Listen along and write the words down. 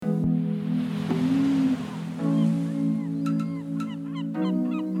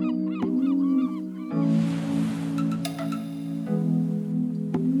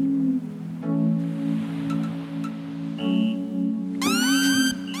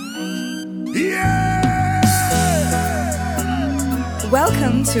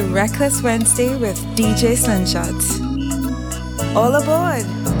Welcome to Reckless Wednesday with DJ Slingshot. All aboard!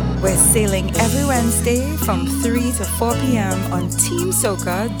 We're sailing every Wednesday from 3 to 4 p.m. on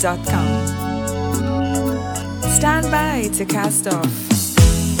teamsoca.com. Stand by to cast off.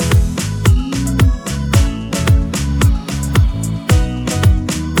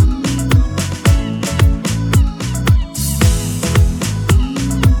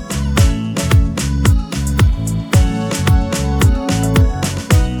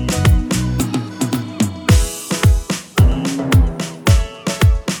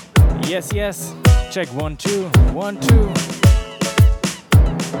 Yes. Check 1 2 1 2.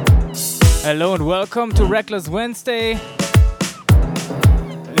 Hello and welcome to Reckless Wednesday.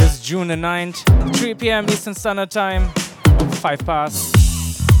 It is June the 9th, 3 p.m. Eastern Standard Time, 5 past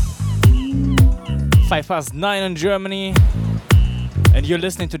 9 in Germany, and you're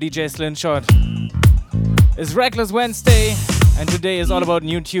listening to DJ Slingshot. It's Reckless Wednesday, and today is all about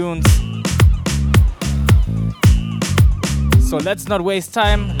new tunes. So let's not waste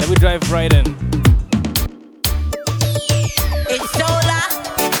time, let me drive right in.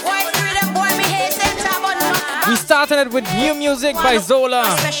 We started it with new music by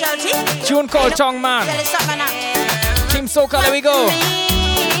Zola. Tune called Tongue Man. Team Soca, there we go.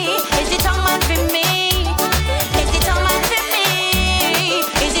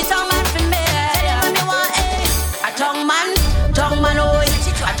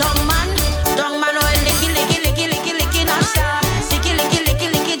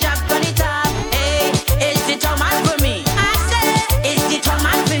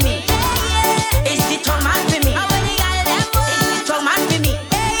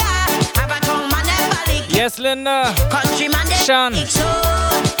 Yes, Linda. Sean.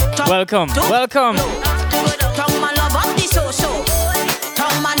 Welcome. Welcome. Tongue man love up the so-so.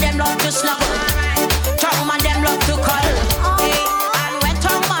 Tongue man them love to snuggle. Tongue man them love to cuddle. And when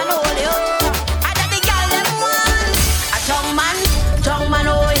tongue man hold you, I got the girl them want. A tongue man hold. A tongue man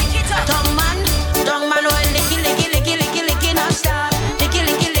hold. Licky non-stop.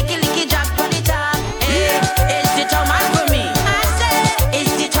 Licky, jack on the top. It's the tongue man for me. I say,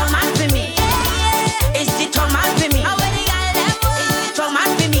 it's the tongue man for me. It's the tongue man for me. It's the tongue man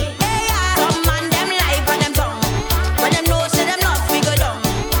for me. Tongue man them life on them tongue. When them know say them love we go down.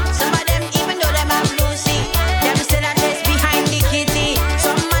 Some of them even though them have Lucy, them say that it's behind the kitty.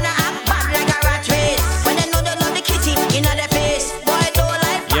 Some man act bad like a rat race. When they know they love the kitty in their face. Boy don't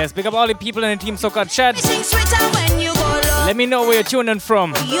like. Yes, pick up all the people in the Team Soca chat. Sing sweeter when you go low. Let me know where you're tuning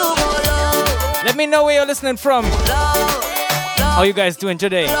from. You go low. Let me know where you're listening from. How you guys doing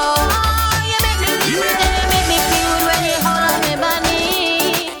today? You make me feel when you hold on me body.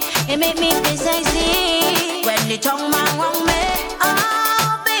 It make me feel sexy. When the tongue man wrong me.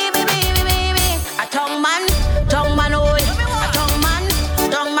 Oh, baby. A tongue man oil. A tongue man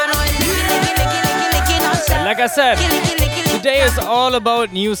oil. Licky, non-stop. And like I said, Licky. today is all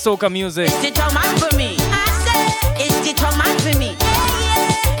about new soca music. It's the tongue man for me. I say, it's the tongue man for me.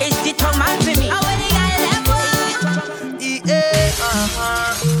 It's the tongue man for me.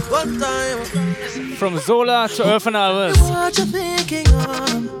 One time. From Zola to Irfan Alves. What you thinking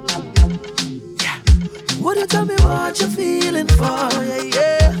of? Yeah. Would you tell me what you're feeling for?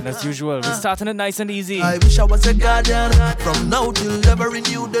 Yeah. And as usual, we're starting it nice and easy. I wish I was a guardian from now till every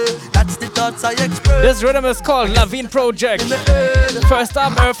new day. That's the thoughts I express. This rhythm is called Lavine Project. First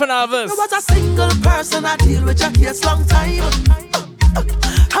up, Irfan Alves. I was a single person, I deal with your case long time.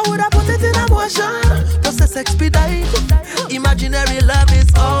 How would I put it in emotion? Process expedite. Imaginary love is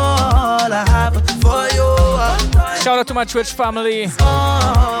all I have for you. Shout out to my Twitch family.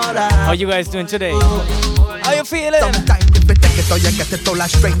 How you guys doing today? How you feeling? Sometimes if you take it or you get it all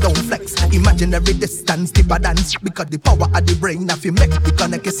straight, don't flex. Imaginary distance, deeper dance. Because the power of the brain, if you make the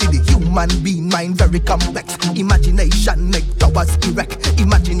connect, you see the human being mind very complex. Imagination make towers erect.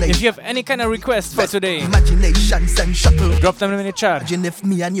 Imagination. If you have any kind of request for today, imagination send shuttle. drop them in the chat. Imagine if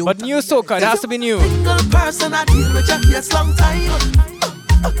me and you. But new soca, it has to be new. Single person, I deal with your case long time.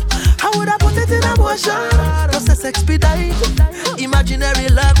 How would I put it in emotion? Process expedite. Imaginary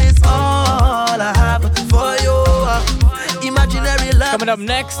love is all I have for you. Imaginary love. Coming up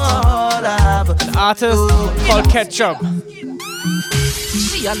next, all I have. an artist called Ketchup.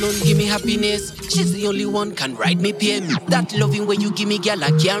 She alone give me happiness. She's the only one can ride me PM. That loving when you give me, girl,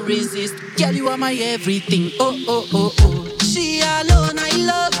 I can't resist. Girl, you are my everything. Oh. She alone I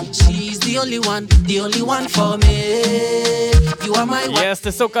love. She's the only one for me. You are my one. Yes, the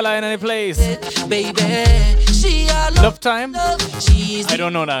soca line in the place. Baby, she alone. Love Time? She's I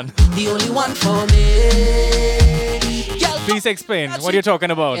don't know that. the only one for me. Girl, Please explain what you're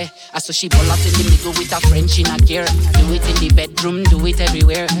talking about. I saw she pull out in the middle with a French in a gear. Do it in the bedroom, do it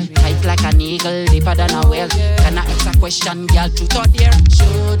everywhere. Tight like an eagle, deeper than a well. Can I ask a question, girl, truth or dare?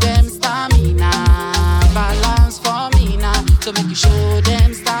 Show them stamina, balance for me now. So make you show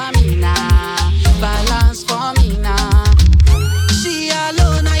them stamina, balance for me now. She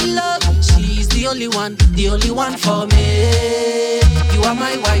alone I love, she's the only one for me. You are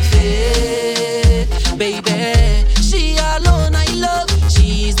my wife, baby. She alone I love,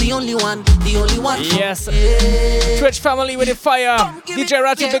 she's the only one yes. for me. Twitch family with the fire. DJ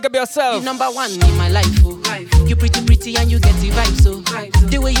Ratty, big up yourself. You're number one in my life, oh. You pretty and you get the vibe, so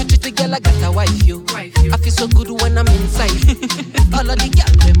the way you treat the girl, I got a wife, yo. I feel so good when I'm inside. All of the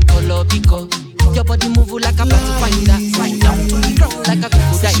girl them color pico. Your body move like a party finder. Right down to the ground like a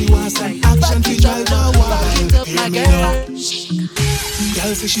crocodile. She wants some action to drive her wild. Up, my girl.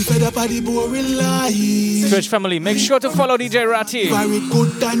 Girl say she fed up of the boring life. Twitch family, make sure to follow DJ Ratty. Very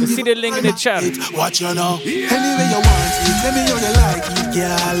good and You see the link in the chat. Watch you now. Anyway you want it, tell me how you like it,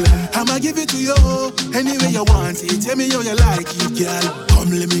 girl. I'ma give it to you. Anyway you want it, tell me how you like it, girl.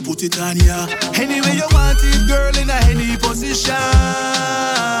 Come let me put it on ya. Anyway you want it, girl, in any position.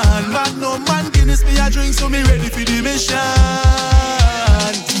 Magnum man Guinness me a drink, so me ready for the mission.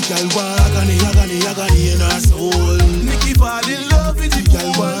 Girl walk agony in her soul. Nikki fall in love with it.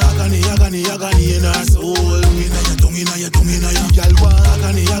 Girl walk agony in her soul. Inna your tongue. Girl walk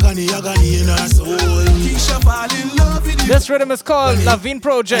agony in her soul. Keisha fall in love with it. This rhythm is called Lavine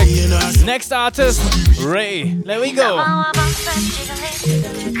Project. Next artist, Ray. There we go.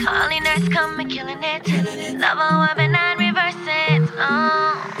 Calling nurse, come and killing it. Love how I've been and reverse it.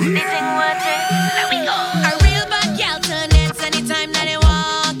 This thing worth it. Let me go. A real bad gal turn heads anytime that they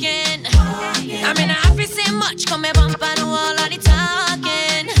walking. I mean, I have to say much, come me bump on the wall all the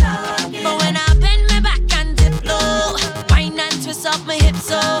talking. But when I bend my back and dip low, wine and twist up my hips,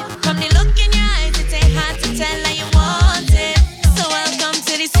 so from the look in your eyes, it ain't hard to tell that you want it. So welcome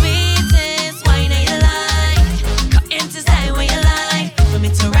to the sweetest wine that you like. Cut into style when you like, for me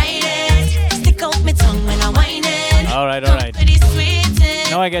to write it. Stick out my tongue when I whine it. All right.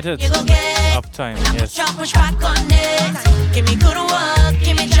 Now I get it. Uptime, yes. Push back on it. Give me good work,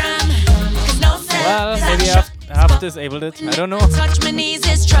 give me jam. Well, maybe I have disabled it. I don't know. Touch my knees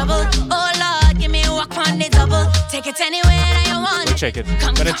is trouble. Oh Lord, give me a walk on the double. Take it anywhere that you want. We'll check it.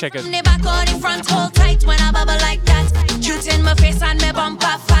 Gotta check it. From the back or the front, hold tight when I bubble like that. Cute in my face and my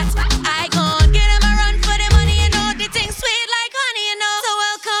bumper fat. I gon' get him a run for the money, you know. The thing sweet like honey, you know. So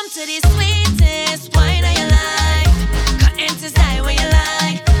welcome to the sweetest wine that you like. Cut into style when you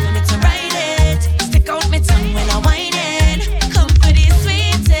like. Want me to write it. Stick out my tongue when I whine it. Come for the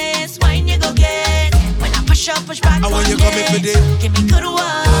sweetest wine you go get. When I push back I want you on coming for it. this. Give me good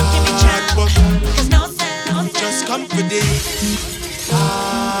work, give me jam. Cause no sense. Just come for this.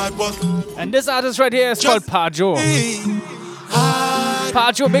 Hard work. And this artist right here is called Pajo.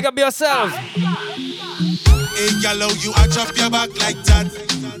 Pajo, big up yourself. Hey, gallo, you a drop your back like that.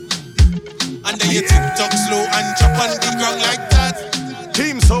 And then you tick-tock slow and drop on the ground like that.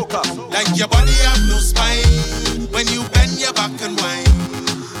 Team Soca. Like your body have no spine. When you bend your back and whine.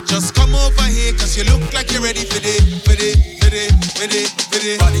 Just come over here, cause you look like you're ready for the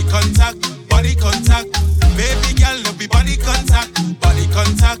body contact. Baby girl, no be body contact.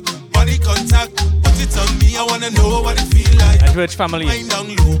 Put it on me, I wanna know what it feel like. And Twitch family, Wind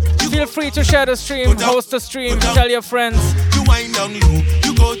down low. feel free to share the stream, host the stream, tell your friends. You wind down low,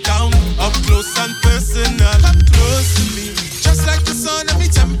 you go down, up close and personal. Come close to me, just like the sun of me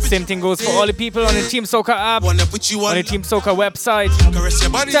temperature. Same thing goes for all the people on the Team Soca app, Wanna put you on on the Team Soca website. caress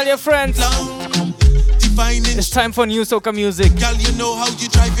your body. Tell your friends. Down, define it. It's time for new Soca music. Girl, you know how you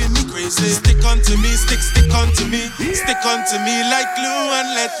driving me crazy. Stick onto me, stick onto me. Stick onto me like glue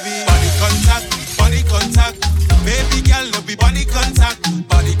and let me. Body contact. Baby girl, no be body contact.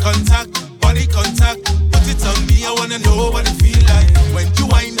 Put it on me, I wanna know what it feel like. When you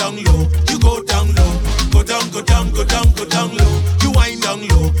wind down low, you go down low. Go down low. You wind down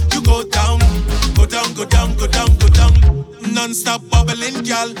low, you go down. Go down. Non-stop bubbling,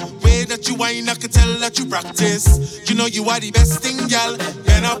 girl. Way that you whine, I can tell that you practice. You know you are the best thing, girl.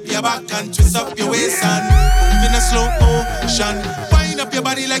 Bend up your back and twist up your waist and move in a slow motion. Wind up your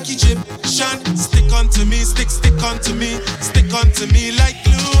body like Egyptian. Stick onto me like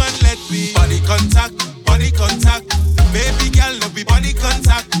glue and let me. Body contact. Baby girl, no be body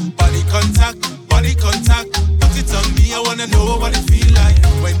contact. Put it on me, I wanna know what it feel like.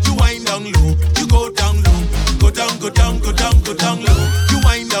 When you wind down low, you go down low. Go down low. You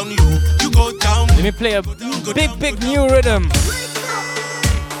wind down low, you go down. Let me play a big new rhythm.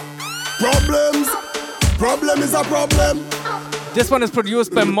 Problems. Problem is a problem. This one is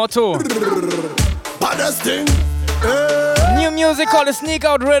produced by Motto. Baddest thing. New music called the Sneak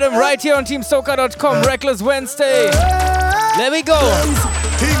Out Rhythm right here on TeamSoca.com. Reckless Wednesday. There we go.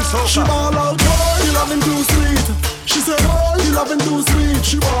 She ball out, boy, you loving too sweet. She said, boy, you loving too sweet.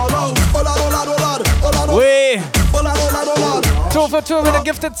 She ball out, Way. 2 for 2 with a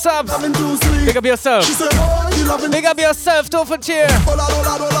gifted subs. Big up yourself. She said, boy, you loving Big up yourself, 2 for cheer.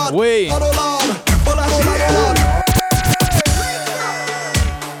 Way.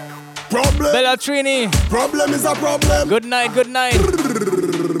 Problem. Bella Trini. Problem is a problem. Good night, good night.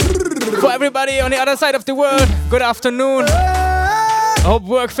 For everybody on the other side of the world, good afternoon. I hope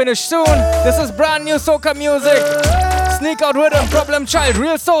work finished soon. This is brand new soca music. Sneak Out Rhythm, Problem Child,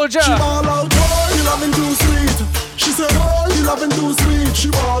 Real Soldier. She ball out, boy, you loving too sweet. She said, boy, you loving too sweet. She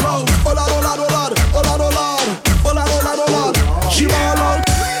ball out, She ball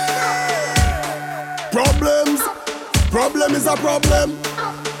out. Problem is a problem.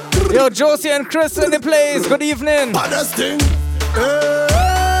 Yo, Josie and Chris in the place. Good evening. Baddest thing.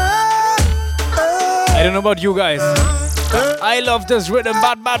 I don't know about you guys. I love this rhythm,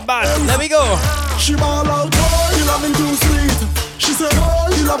 bad. There we go. She ball out, boy, you loving too sweet. She said,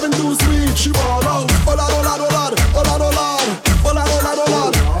 boy, you loving too sweet. She ball out,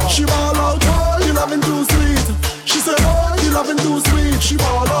 She ball out, boy, you loving too sweet. She said, boy, you loving too sweet. She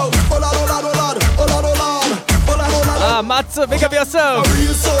ball out, Matsu, pick up yourself. A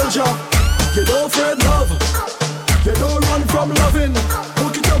real soldier, you don't afraid love. You don't run from loving.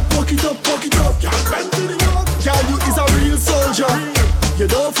 Poke it up. Can't bend to the work. Girl, you is a real soldier. You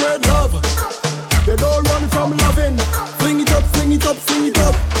don't afraid love. You don't run from loving. Fling it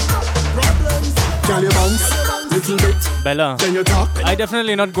up. Problems. Girl, you bounce, little bit. Bella, Then you talk. I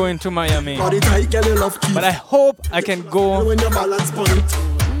definitely not going to Miami. Body tight, girl, you love keep. But I hope I can go When your balance point.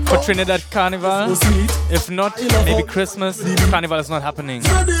 for Trinidad Carnival. So sweet. If not, maybe Christmas. Carnival is not happening.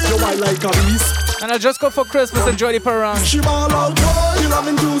 You white like a beast. And I'll just go for Christmas, enjoy the parang. She ball out, boy, you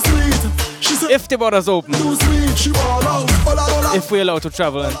loving too sweet. She said, If the borders open, too sweet. She ball out, if we're allowed to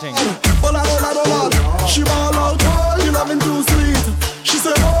travel and things. She ball out, boy, you loving too sweet. She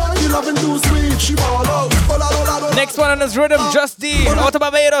said, boy, you loving too sweet. She ball out, Next one on this rhythm, Just D, out of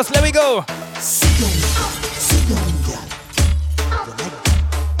Barbados. Let me go.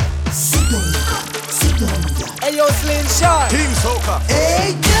 Hey yo, Slim Shot. Team Soca.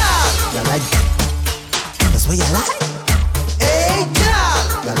 Hey girl, you like? That's what you like. Hey girl,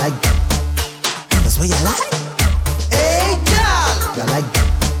 you like? That's what you like. Hey girl, you like?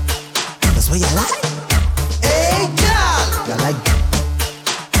 That's what you like. Hey girl, you like?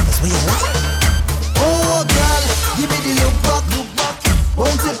 That's what you like. Oh girl, give me the look back.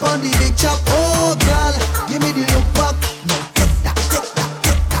 Bounce it on the big chop. Oh girl, give me the look back. No, take that.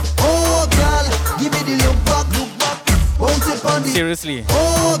 Oh girl, give me the look back. Bounce it on the. Seriously,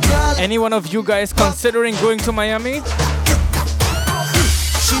 Oh girl, any one of you guys considering going to Miami?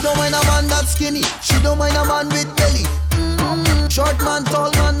 she don't mind a man that's skinny. She don't mind a man with belly. Short man,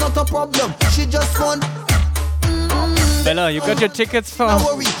 tall man, not a problem. She just want. Bella, you got your tickets for No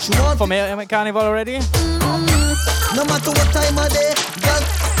worry, she want. Miami Carnival already? No matter what time of day, girl,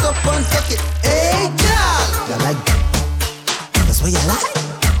 stop and take it. Hey girl, you like? That's what you like.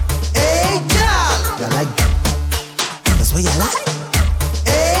 Hey girl, you like? That's what you like.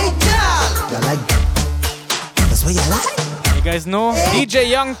 Hey girl, you like? That's what you like. You guys know DJ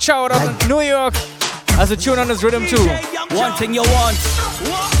Young Chow out of New York has a tune on his rhythm too. One thing you want.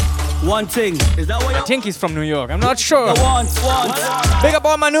 One thing. Is that what I think he's from New York. I'm not sure. you want? Big up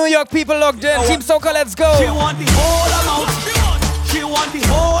all my New York people logged in. Team Soca, let's go. She want the whole amount. She want the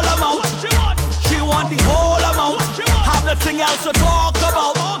whole amount. She want the whole amount. Have nothing else to talk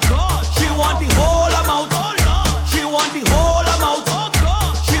about. She want the whole amount. She want the whole amount.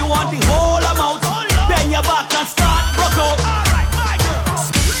 She want the whole amount. Bend your back and start rock out.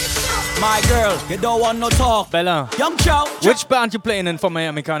 My girl, you don't want no talk. Bella, Young Chow, which band you playing in for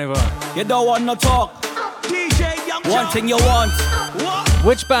Miami Carnival? you don't want no talk. DJ Young One thing you want.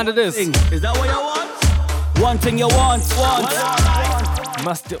 Which band it is? Is that what you want? One thing you want.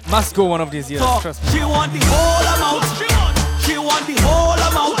 Must go one of these years. Talk. Trust me. She want the whole amount. She want the whole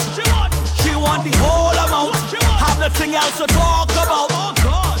amount. She want the whole amount. Have nothing else to talk about.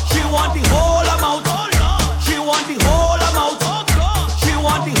 She want the whole amount. She want the whole amount. She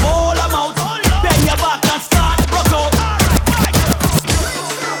want the whole amount. Bend your back and start rock out.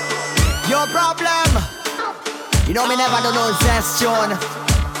 Your problem. You know me never do no zest tune.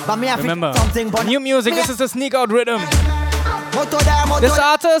 But me have to Remember, something but new music. This is a Sneak Out Rhythm. Moto there, This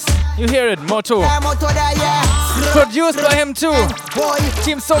artist, you hear it, Moto. moto there, yeah. Produced by him too.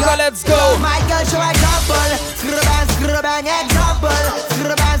 Team Soca, let's go. My girl, show example. Screw bang, example.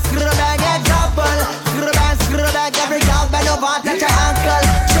 Screw bang, example. Screw bang, every girl bend over, touch your ankle.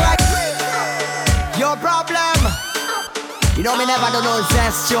 Your problem. You know me never do no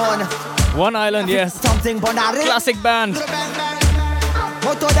zest tune. One Island, yes. Something bonari. Classic band.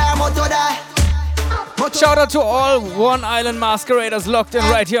 Moto there. Shout out to all One Island masqueraders locked in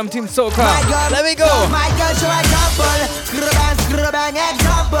right here on Team Soca. Let me go. My girl, show example. Screw bang,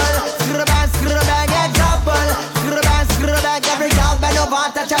 example. Screw bang, example. Screw bang, every girl bend over,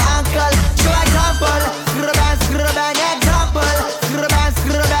 touch your ankle. Show example. Screw bang, example. Screw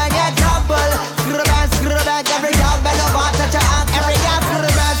bang, example. Screw bang, every girl bend over, touch your ankle. Every girl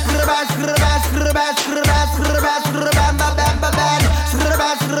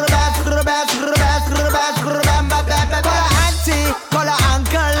call her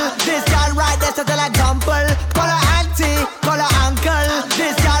uncle. This girl right there, so tell her jumple. Call her auntie, call her uncle.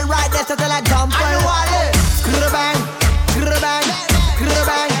 This girl right there, so tell her jumple. Screw bang, screw bang, screw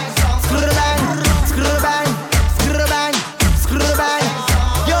bang, screw bang, screw bang, screw bang, screw bang.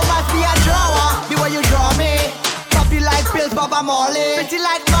 You must be a drawer, the way you draw me. Puppy like pills, Baba Molly. Pretty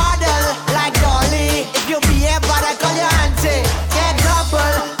like model, like Dolly. If you behave bad, I call you auntie.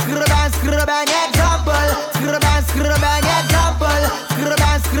 Example, screw bang, example. Screw bang, example.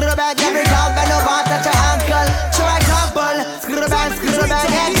 Screw bang, every girl bend over, touch your ankle. Show example, screw bang,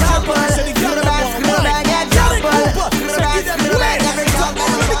 example. Screw bang, example. Screw bang, every girl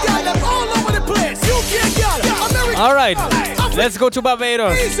bend over. All over the place. UK girl, All right, let's go to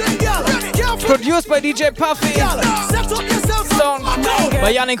Barbados. Produced by DJ Puffy. Song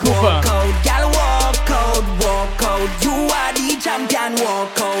by Yannick Cooper. Gal walk out, you are the champion.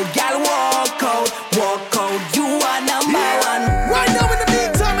 Walk out, gal walk out, you are number one. Right now in the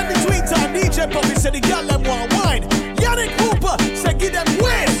meantime, in between time, DJ Puffy said the gal them want wine. Yannick Cooper said give them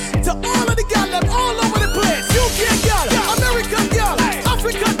ways to all of the gal them all over the place. UK gal, American gal,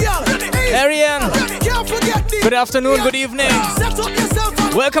 African gal, Ariane. Can't forget the Good afternoon, good evening. Set up yourself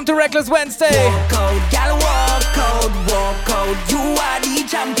on Welcome to Reckless Wednesday. Walk out, gal walk out, you are the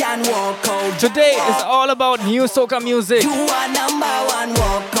champion. Walk out. Today is all about new soca music. You are number one.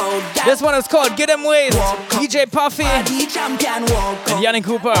 Walk out, gal. This one is called Get 'Em Waste. DJ Puffy and The champion. Walk out. Yannick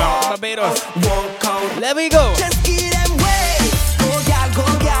Cooper, Barbados. Walk out. There we go. Just give them ways. Go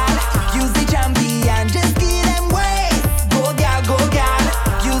gal. Use the champion. Just give them ways. Go gal.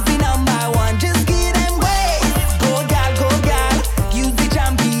 Use the number one. Just give them ways. Go gal. Use the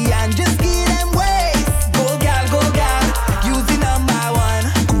champion. Just give them ways. Go gal. Use the number one.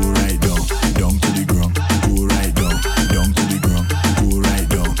 Go right down to the ground. Go right down to the ground. Go right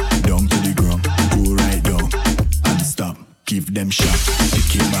down to the ground. Go right down and stop. Give them shot,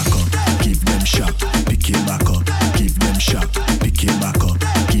 pick it back up. Give them shot, pick it back up. Give them shot, pick it back up.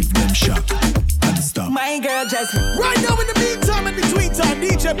 Give them shot and stop. My girl just right now in the meantime, in between time,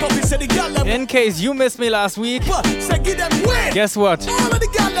 DJ Puffy said the gal them In case you missed me last week, said give them ways. guess what? All of the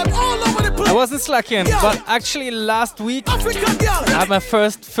gal them all over the place. I wasn't slacking, but actually last week African gal, I had my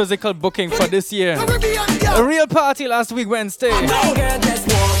first physical booking for this year. Caribbean A gal. real party last week, Wednesday. my girl just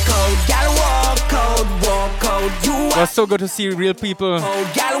walk out. Gal walk out. You It are was so good to see real people.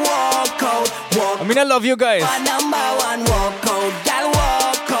 gal walk out. I mean, I love you guys. Number one. Walk out. Gal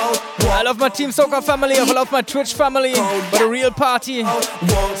walk out. I love my Team Soca family, I love my Twitch family, but a real party,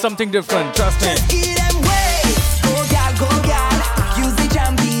 something different, trust me. Just give them ways. Go gal. Use the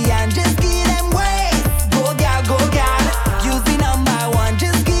champion. Just give them ways. Go gal. Use the number one.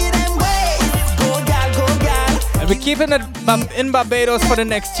 Just give them ways. Go gal. And we're keeping it in Barbados for the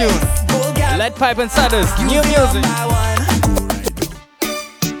next tune. Go gal. Lead Pipe and Saddles, new music. Number one.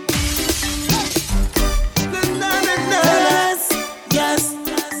 Yes.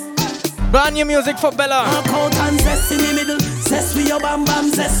 Brand new music for Bella. Walk out and zest in the middle. Zest with your bam bam,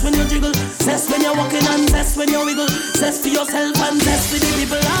 zest when you jiggle. Zest when you're walking and zest when you wiggle. Zest for yourself and zest for the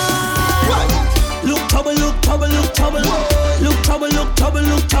people. Look trouble. Look trouble.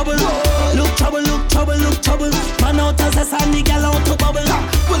 Man out as a and the gal out to bubble.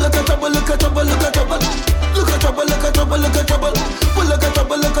 Well, look at trouble. Look at trouble. Man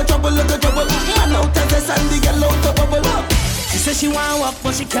out as a and the gal out to bubble. She says she want walk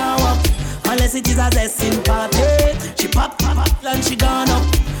but she can't walk unless it is a zesting party. She pop and she gone up.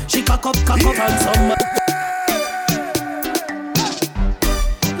 She cock up and some.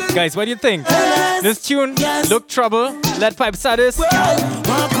 Guys, what do you think? This tune, Look Trouble, Lead Pipe Saddles. Walk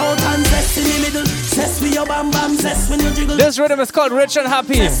out and zest in the middle. Zest with your bam bam, zest when you jiggle. This rhythm is called Rich and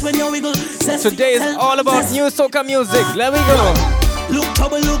Happy. Zest when you wiggle. Zest Today is all about new soca music. Let me go. Look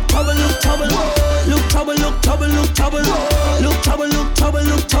trouble. trouble, look trouble, look trouble. Look trouble, look trouble,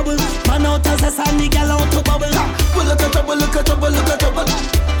 look trouble. Man out as a sandy gal out to bubble. Well, look at trouble, look at trouble, look at trouble.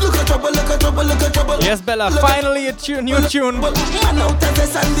 Look at trouble, look at trouble, look at trouble. Yes, Bella, finally a new tune.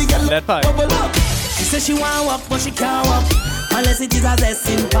 That part. She says she wanna walk, but she can't walk unless it is a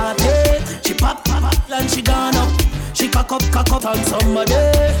zesting party. She pop, and she gone up. She cock up on somebody.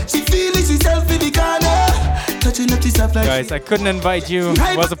 She feeling herself in the corner, touching up herself like. Guys, I couldn't invite you.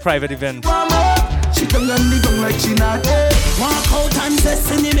 It was a private event. She come and leave them like she not. Walk out and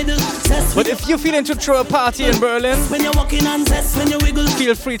zest in the middle. But if you're feeling to throw a party in Berlin, when you're walking and zest, when you wiggle,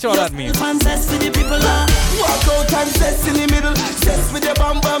 feel free to holler at me. Zest with the people. Walk out and zest in the middle. Zest with your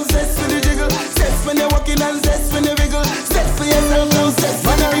bam bam, zest with the jiggle. Zest when you're walking and zest when you wiggle. Zest for yourself now, zest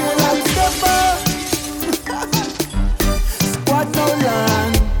when you're even like Squad no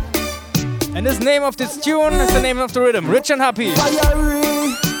land. And the name of this tune is the name of the rhythm, Rich and Happy.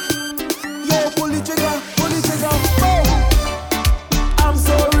 Fiery. Yo, pull the trigger, pull the trigger. Oh. I'm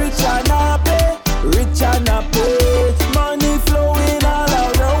so rich and happy, rich and happy. Money flowing all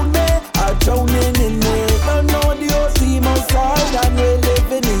around me, I'm drowning in it. Don't know the whole team outside and we're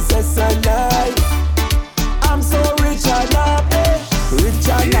living this life. I'm so rich and happy, rich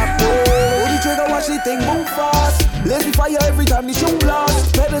and happy. Pull the trigger, watch the thing move fast. Lazy fire every time the shoe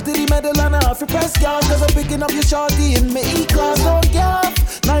blast. Pedal to the metal and I have to press gas. Cause I'm picking up your shorty in my E-class. Don't gap,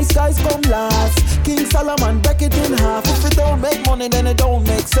 nice guys come last. King Solomon, break it in half. If it don't make money then it don't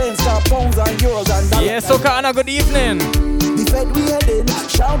make sense. Got pounds and euros and dollars. Yes, Soca Anna, good evening. The Fed we heading,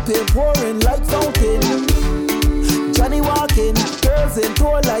 champagne pouring like fountain. Johnny walking, girls in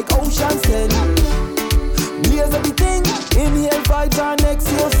tour like Ocean's 10. Here's everything, inhale vibes and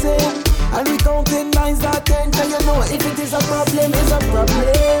exhale sin. And we counting nines not 10. Cause you know if it is a problem, it's a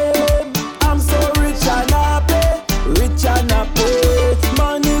problem. I'm so rich and happy, rich and happy.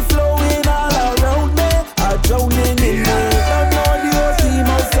 Money flowing all around me, I'm drowning in it. I know the whole team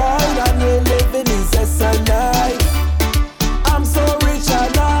outside and we're living in life. I'm so rich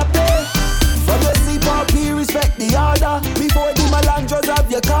and happy. From the sleep up, we respect the order. Before the Melandros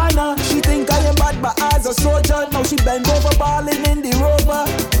have your corner. She think I am bad but as a soldier. Now she bend over balling in the rover.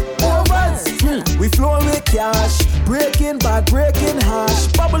 We flowing with cash, breaking bad, breaking hash.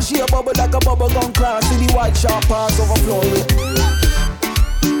 Bubble she a bubble like a bubble gum class. In the white sharp pass overflowing.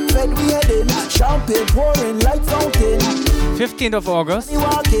 Fed we heading, champagne pouring like fountain. 15th of August.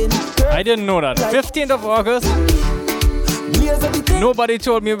 I didn't know that. 15th of August. Nobody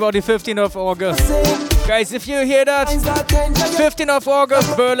told me about the 15th of August. Guys, if you hear that, 15th of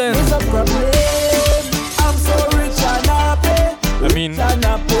August, Berlin. I'm so rich and happy. I mean,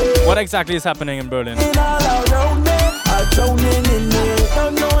 what exactly is happening in Berlin?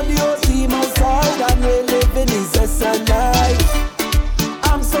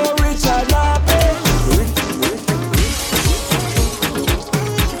 I'm so rich and happy.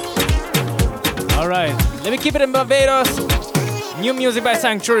 Alright, let me keep it in Barbados. New music by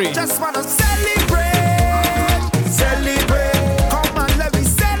Sanctuary. Just wanna celebrate, celebrate. Come on, let me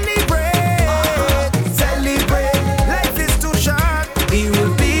celebrate, celebrate. Life is too short. We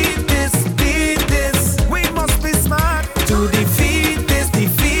will beat this, beat this. We must be smart to defeat this,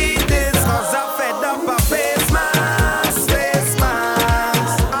 defeat this. Cause I'm fed up of face mask, face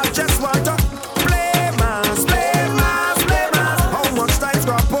mask. I just want to play mask, play mask, play mask. How much time's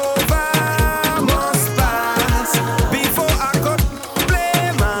drop over must pass before I could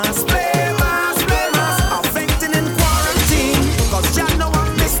play mask, play mask, play mask. I'm fainting in quarantine. Cause you know I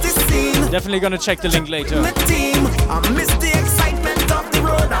miss this scene. Definitely gonna check the link later. My team, I miss the excitement of the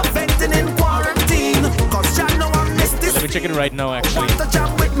road. I'm venting in quarantine. Cause you know I miss this. Let me check it right now, actually. Want to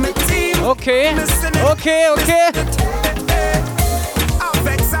jam with my team. Okay, Missing it, okay. I'm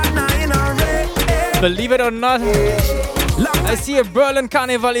vexed and I in a red. Believe it or not, I see a Berlin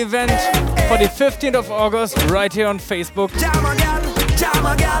Carnival event for the 15th of August right here on Facebook. Jam a gal, jam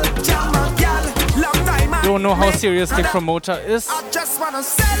a gal, jam a gal. Long time I Don't know how serious the promoter is, I just wanna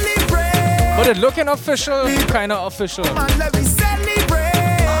celebrate. but it looking official, kinda official. Come on, let me celebrate,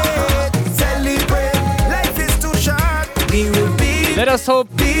 celebrate. Life is too short. We will be Let us hope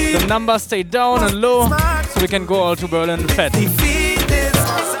the numbers stay down and low so we can go all to Berlin fed. defeat this.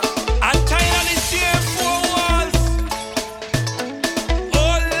 I'm tired of this year 4 walls.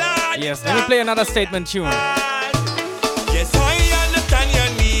 Oh Lord. Yes, let me play another statement tune. Yes, I understand your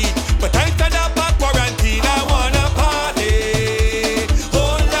need, but I'm tired of a quarantine. I wanna party.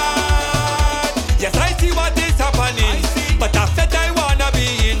 Oh Lord. Yes, I see what is happening, but I said I wanna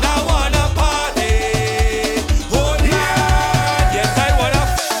be in. I wanna party. Oh Lord. Yes, I wanna.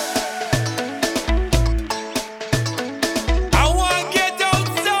 I wanna get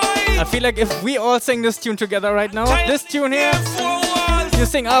outside. I feel like like if we all sing this tune together right now. This tune here, you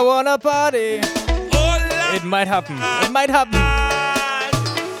sing I wanna party. It might happen. It might happen.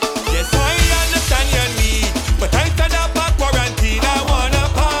 Yes, I understand your need, but I stand up at quarantine. I wanna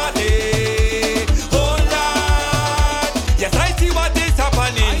party. Oh Lord, yes, I see what is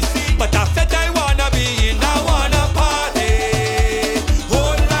happening, but I said I wanna be in. I wanna party.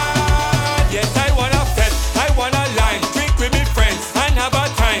 Oh Lord, yes, I wanna fest. I wanna line, drink with me friends and have a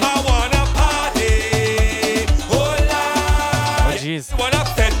time. I wanna party. Oh Lord, jeez. I wanna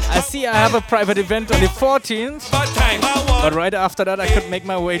fest. I see I have a private event on the 14th, but right after that I could make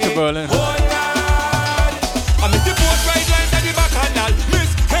my way to Berlin. I miss the boat ride lines at the bacchanal.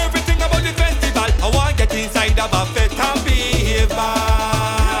 Miss everything about the festival. I want to get inside of a fete and behave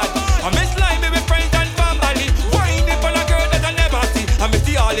bad. I miss life with friends and family. Winding for a girl that I never see. I miss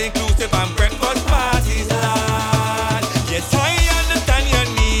the all-inclusive and breakfast parties, lad. Yes, I understand your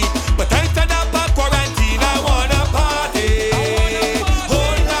need, but I stand up at quarantine. I wanna party. Oh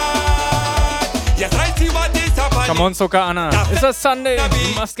Lord, yes, I see what is happening. Come on, Soca Anna. It's a Sunday.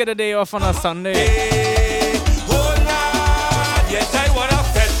 You must get a day off on a Sunday. Yes, I wanna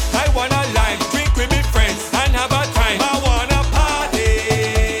fest, I wanna line, drink with me friends and have a time. I wanna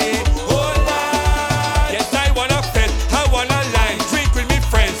party. Oh Lord, yes, I wanna fest, I wanna line, drink with me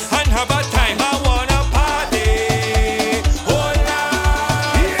friends and have a time. I wanna party. Oh Lord,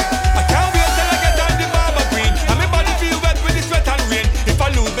 I can't wait till I get on the Barbara Green and my body feel wet with the sweat and rain. If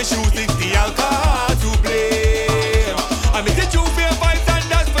I lose my shoes, it's the alcohol to blame. I miss the true fair vibes and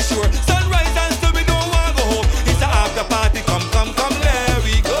that's for sure. Sunrise and still we don't want to go home. It's a after party, come, let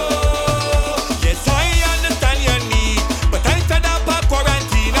we go. Yes, I understand your need, but I stand up at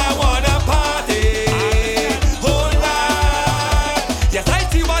quarantine. I wanna party. Oh Lord, yes, I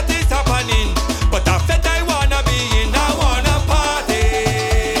see what is happening, but after I wanna be in. I wanna party.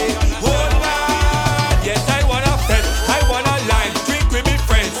 Oh Lord, yes, I wanna fest, I wanna line, drink with me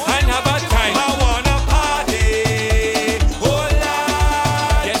friends and have a time. I wanna party. Oh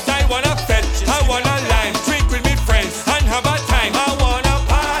Lord, yes, I wanna fest, I wanna line, drink with me friends and have a time. I wanna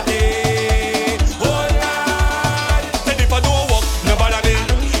party. Oh Lord, said if I don't walk, no bother me.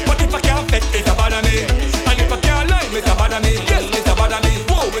 But if I can't fest, it's a bother me. And if I can't lie, it's a bother me. Yes, it's a bother me.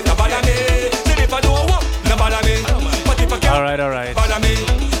 Whoa, it's a bother me. Said if I don't walk, no bother me. But if I can't, All right. bother me.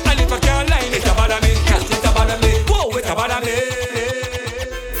 And if I can't lie, it's a bother me. Yes, it's a bother me. Whoa, it's a bother me.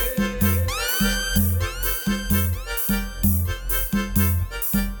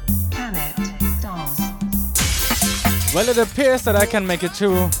 Well, it appears that I can make it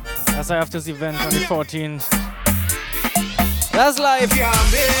too, as I have this event on the 14th. That's life.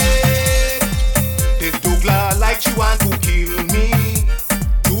 This Douglas like she want to kill me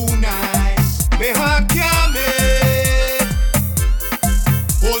tonight. Me heart can't make.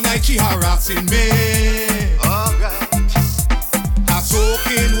 All night she harassing me. Oh God. I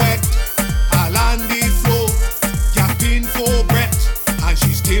soaking wet, all on the floor, gasping for breath, and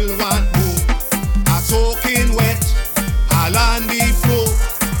she still want more. I soaking wet, all on the floor,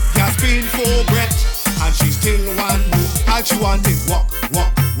 gasping for breath, and she still want more. All she want is walk,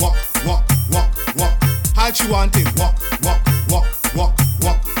 walk, walk, walk, walk, walk. All she want is walk, walk, walk, walk,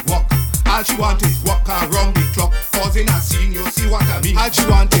 walk, walk. All she want is walk around the clock, causing a scene, you see what I mean. All she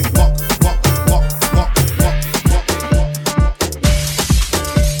want is walk, walk, walk, walk, walk, walk, walk.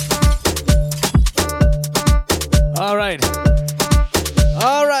 All right.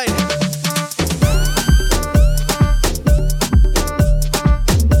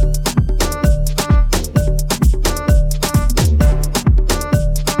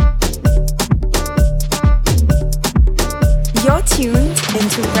 You're tuned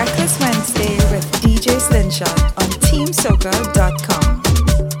into Reckless Wednesday with DJ Slingshot on TeamSoca.com.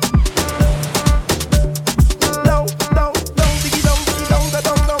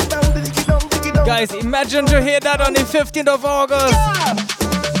 Guys, imagine to hear that on the 15th of August.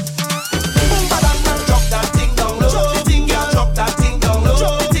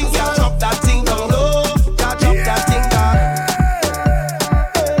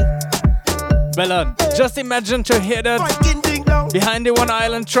 Bella, just imagine to hear that behind the One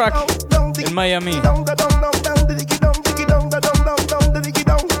Island truck in Miami.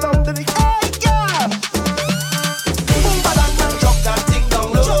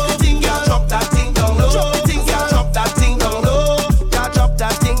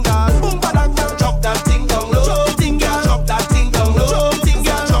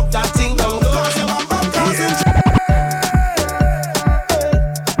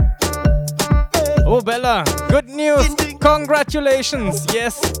 Oh, Bella, good news. Congratulations.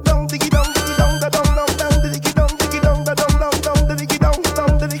 Yes.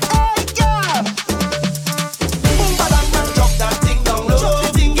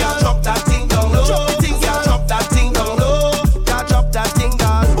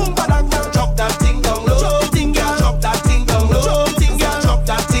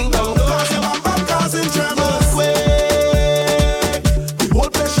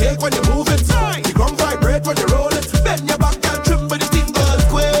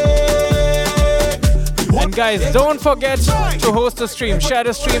 And guys, don't forget to host the stream. Share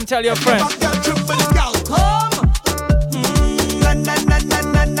the stream, tell your friends.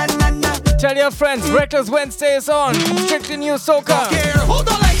 Tell your friends, Reckless Wednesday is on. Strictly New Soca. Who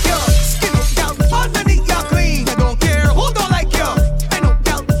don't like you? Skin up down underneath your clean. I don't care who don't like you. Bend up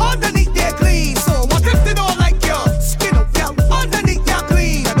down underneath their clean. So what if they don't like you? Skin up down underneath your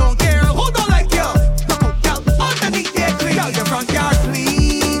clean. I don't care who don't like you. Look up down underneath their clean. Girl, your front yard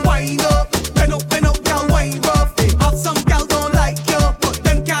clean. Wind up, bend up, girl, wind rough. Have some gal don't like you, but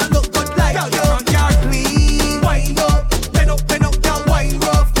them can't look good like you. Your front yard clean. Wind up, bend up, girl, wind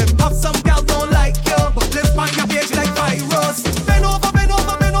rough. Them have some gal don't like you, but let's find your page like virus. Bend over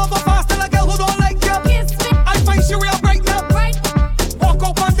fast, tell a girl who don't like you. I find she real bright now. Walk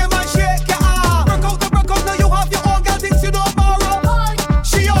up on them and shake your arm. Broke out, now you have your own girl, things you don't borrow.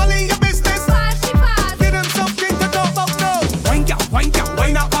 She all in your business. Give them something to talk about now.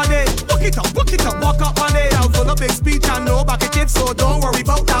 Wine up on it. Book it up, walk up on it. Out for the big speech and no bucket chips, so don't worry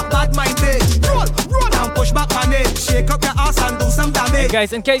about that bad mind bitch. Roll and push back on it. Shake up your ass and do some damage. Hey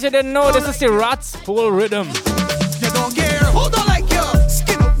guys, in case you didn't know, this is the Rats Full Rhythm. You don't care who don't like you.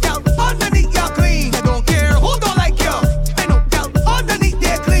 Skin up down underneath your clean. You don't care who don't like you. Bend up down underneath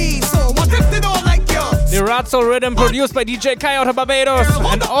their clean. So what if they don't like you? The Rats Full Rhythm produced by DJ Kai out of Barbados.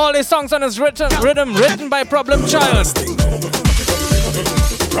 And all the songs on his rhythm written by Problem Child.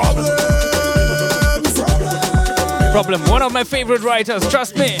 Problem, one of my favorite writers,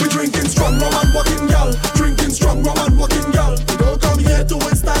 trust me. We drinking strong rum and walking gal. Drinking strong rum and walking gal. We don't come here to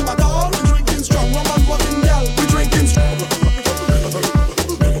waste time at all. We drinking strong rum and walking gal. We drinking strong.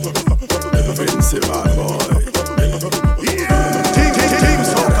 Vince, bad boy.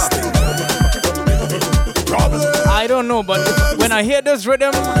 I don't know, but when I hear this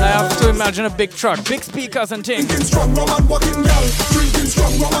rhythm, I have to imagine a big truck, big speakers and things. Drinking strong rum and walking gal. Drinking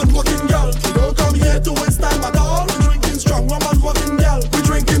strong rum and walking gal. We don't come here to waste time at all. We drinking strong rum and walking gal. We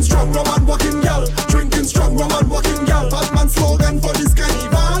drinking strong rum and walking gal. Drinking strong rum and walking gal. Batman slogan for this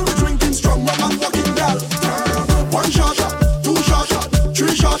carnival. We drinking strong rum and walking gal. One shot, two shot,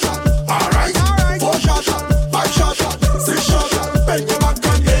 three shot. Alright. Four shot, five shot, six shot. Bend your back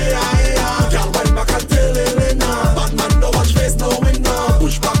and yeah. Gal bend back and tail it now. Batman no watch face no winner.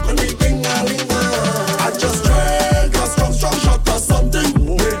 Push back on the ping-a-ling-a. I just drank a strong shot or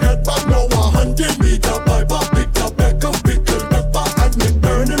something. We head back now a hunting. Beat up pipe up, pick up bacon, pickle pepper and me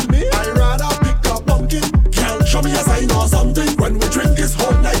burning me. I rather pick up pumpkin. Girl, show me a sign or something. When we drink this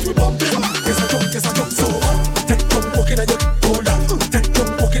whole night we bumping. Guess I jump so take them walking at you, hold on. Take them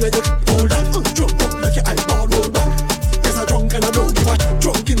walking at you, hold on. Jump up like your eyeball roll back. Guess I drunk and I don't give a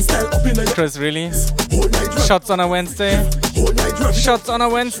drunken style up in a Chris, really? Shots on a Wednesday? Shots on a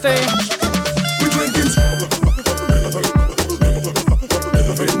Wednesday? We drinking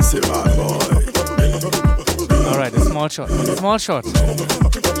Vince, bad boy. Alright, a small shot.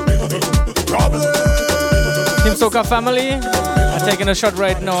 Team Soca family are taking a shot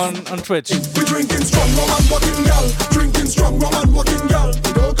right now on Twitch. We drinking strong rum and walking gal. Drinking strong rum and walking gal.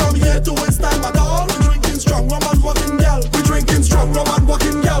 We don't come here to waste time at all. We drinking strong rum and walking gal. We drinking strong rum and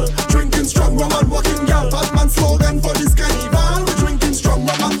walking gal. Drinking strong rum and walking gal. Batman slogan for this carnival. We drinking strong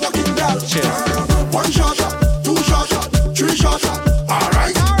rum and walking gal. Cheers. One shot, two shot, three shot.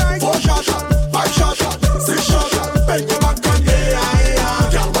 Alright. Four shot, five shot, six shot. Bend your back and yeah.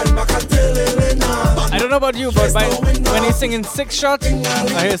 Gal bend back and tail it now. I don't know about you, but when he's singing 6 shots,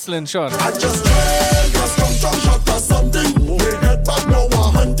 I hear Slim shot. I just drank a strong shot or something. We head back now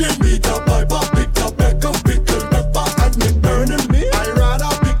a hunting. Beat up pipe up, pick up bacon, pickle pepper and me burning me. I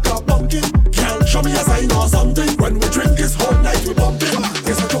rather pick up pumpkin. Girl, show me a sign or something. When we drink this whole night we bumping.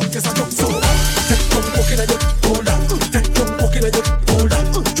 Guess I jump so take them walking at you, hold on. Take them walking at you, hold on.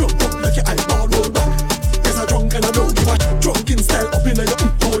 Jump up like your eyeball roll back. Guess I drunk and I don't give a drunken style up in a you.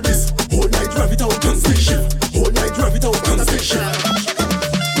 Hold this whole night rev it out and stick shift. Whole night rev it out and stick shift.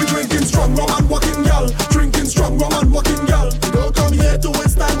 We drinking strong rum and walking gal. Drinking strong rum and walking gal. We don't come here to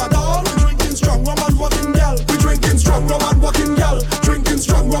waste time at all. We drinking strong rum and walking gal. We drinking strong rum and walking gal. Drinking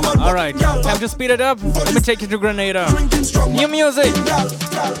strong rum and Alright, time to speed it up. Let me take you to Grenada. New music.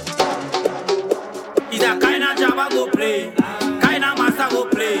 Is a kind of job I go play, kind of master go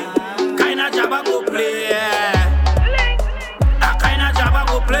play, kind of job I go play. A kind of job I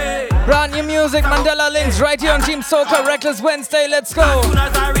go play. Brand new music, Mandela Links, right here on Team Soca, Reckless Wednesday. Let's go. As soon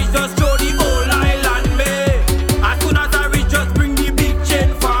as I reach, just show the whole island me. As soon as I reach, just bring the big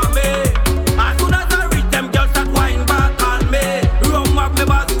chain for me. As soon as I reach, them girls start wine back on me. Rum up me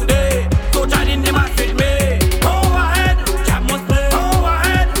back today, so try in the mass with me. Overhead, jam must play.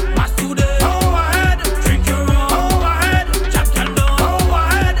 Overhead, mass today. Overhead, drink your rum. Overhead, jam can do.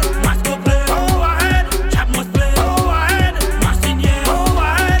 Overhead, mass go play. Overhead, jam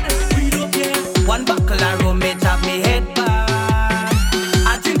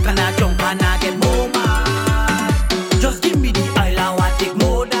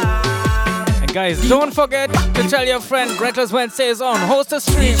Guys, don't forget to tell your friend Reckless Wednesday is on. Host a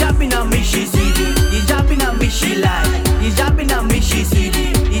stream. He's jumping on me, she CD. He's jumping on me, she lie. He's jumping on me, she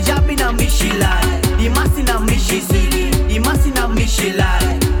CD. He's jumping on me, she lie. He mustn't on me, she CD. He mustn't on me, she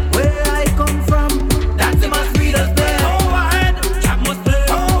lie. Where I come from, that's must be the play. Overhead, Jack must play.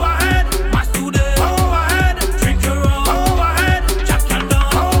 Overhead, must do the overhead. Drink your own. Overhead, Jack can do.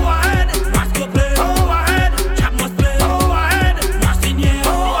 Overhead, must go play. Overhead, Jack must play. Overhead, must in here.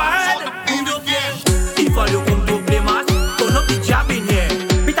 Overhead, in the game. If all you come to play mass, turn up the jab in here.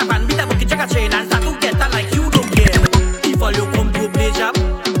 Beat up and check a chain and start to get her like you don't care. If all you come to play jab,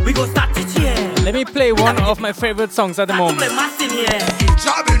 we go start it here. Let me play one of my favorite songs at the moment. Play mass in here.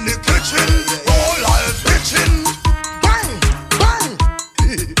 Job in the kitchen, all I'll pitching. Bang, bang.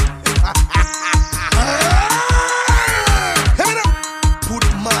 Hear me now. Put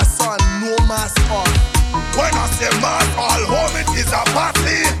mask on, no mask on. When I say mask, all home it is a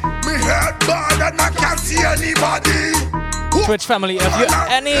party. Me head bad and I can't see anybody. Twitch family, if you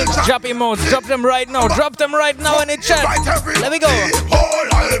any job emotes, drop them right now. Drop them right now in the chat. Let me go. All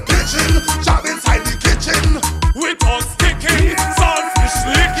I'll pitching, job inside the kitchen. With us sticking, saltfish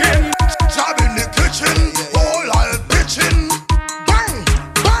licking. Job in the kitchen, all I'll pitching. Bang,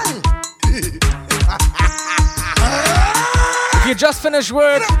 bang. If you just finished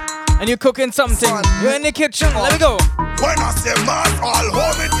work and you're cooking something, you're in the kitchen, let me go. When I say mass, all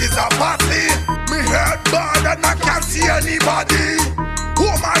home it is a party. Me head bad and I can't see anybody.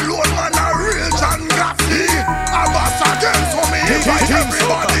 Home alone, man, a real John Gaffney. I boss again, so me invite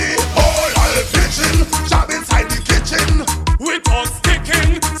everybody. All I'll pitching, job inside the kitchen. With us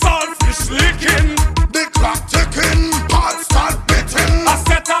sticking, saltfish licking. The clock ticking, pot start beating. I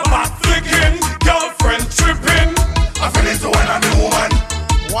set a back flicking, girlfriend tripping. I feel it when I'm a woman.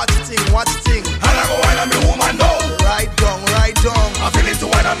 Watch thing, watch thing. And I go when I'm a woman now. Right down, right down. I feel it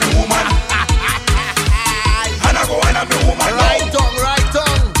when I'm a woman. And I go when I'm a woman now. Right down, right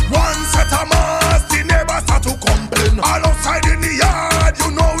down. One set of mass, the neighbors start to complain. All outside in the yard,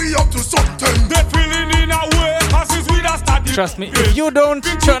 you know we up to something. They feeling in a way, cause it's with us that Trust me, if you don't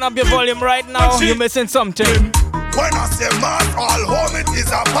turn up your volume right now, you're missing something. When I say mass, all home it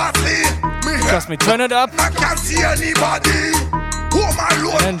is a party. Trust me, turn it up. I can't see anybody. Home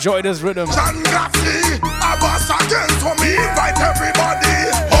alone. And enjoy this rhythm. John Gaffney, I boss again, so me invite everybody.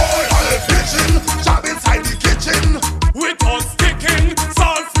 All I'll pitching, job inside the kitchen. With us sticking,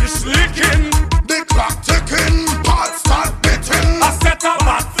 saltfish licking. The clock ticking, pot start beating. I set a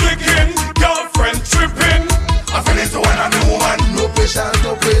back flicking, girlfriend tripping. I feel it when I'm a woman. No patience,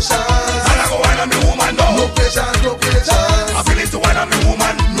 no patience. And I go when I'm a woman, no. No patience, no patience. I feel it when I'm a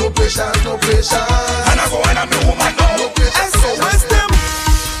woman. No patience, no patience. And I go when I'm a woman, no. No patience. And so where's them?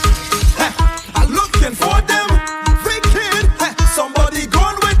 I'm looking for them. Freaking. Somebody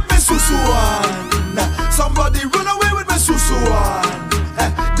gone with me, Susuan. Somebody run away with me,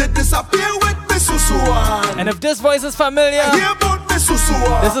 Susuan. They disappear with me, Susuan. And if this voice is familiar, Hear about me,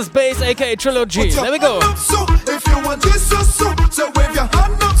 Susuan. this is Bass aka Trilogy. Let me go. So, if you want this susu, so wave your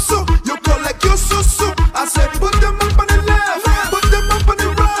hand up so you collect your susu. I said put them up on the left, put them up on the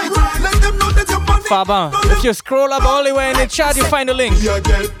right. Let them know that your money. Faba, if you scroll up all the way in the chat, you find the link. You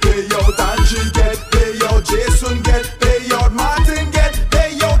get payout, Angie get payout, Jason get payout, Martin get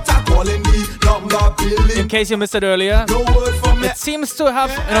payout. I'm calling the number billing. In case you missed it earlier, No word from me. it seems to have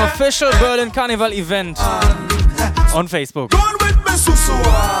an official Berlin Carnival event on Facebook. Gone with me,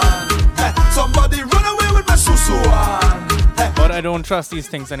 Susuan. Somebody run away with me, Susuan. But I don't trust these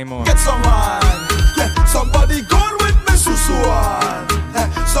things anymore. Get someone. Yeah, somebody gone with me, Susuan.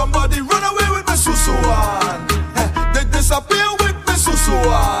 Somebody run away with me, Susuan. They disappear with me,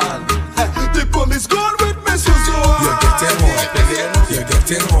 Susuan. The police gone with me, Susuan. You're getting on. You're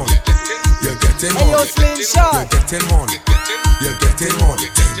getting on. You're getting on. You're getting on. You're getting on.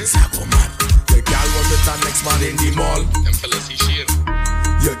 Things are go mad. The girl was with the next man in the mall. Them fellas he shit.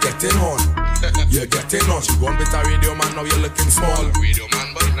 You're getting on. You're getting on. She gone with a radio man, now you're looking small. Radio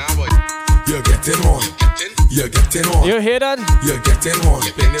man, boy, now boy. You're getting on. You're getting on. You hear that? You're getting on.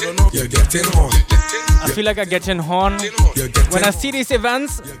 You're getting on. I feel like I'm getting horn when I see these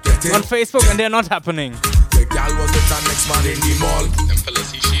events on Facebook and they're not happening. The girl was with the next man in the mall. Them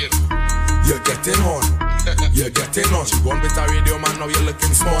fellas he shit. You're getting on. You're getting on. She gone with a radio man, now you're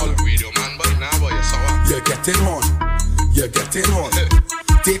looking small. Radio man, boy, now boy, you saw her. You're getting on. You're getting on.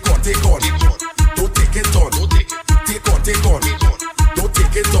 Take on, take on. Don't take it on. Take on, take on. Don't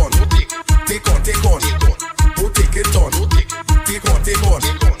take it on. Take on, take on. Don't take it on. Take on, take on.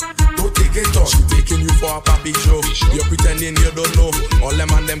 Don't take it on. She taking you for a papi show. You're pretending you don't know. All them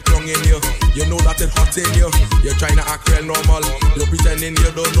and them clung in you. You know that if hot in you. You're trying to act real normal. You're pretending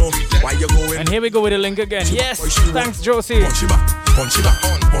you don't know why you're going. And here we go with the link again. Yes, thanks, Josie. Punch it back, punch it back,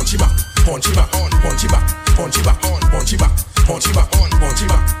 punch it back, punch it back, punch it back, punch it back, punch it back, punch it back, punch it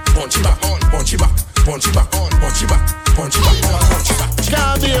back, punch it back, punch it back, punch it back, punch it back, punch it back, punch it back.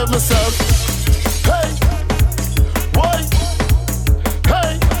 Can't behave myself. Hey, boy.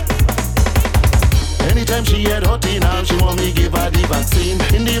 Hey. Anytime she had hot in her, she want me give her the vaccine.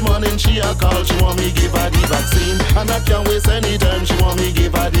 In the morning she a call, she want me give her the vaccine. And I can't waste any time, she want me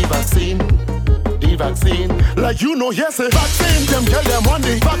give her the vaccine. The vaccine. Like you know, yes, vaccine. Them tell them one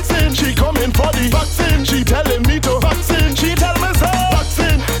day, vaccine. She coming for the vaccine. She telling me to vaccine. She tell me so,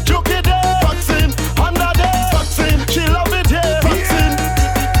 vaccine. Juke it there, vaccine. Under there, vaccine. She love it here, vaccine.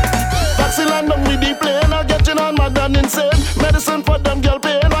 Vaccine and done with the plane. I getting on mad and insane. Medicine for them girl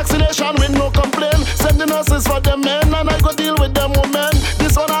pain. Vaccination with no complaint. Send the nurses for them men. And I go deal with them women.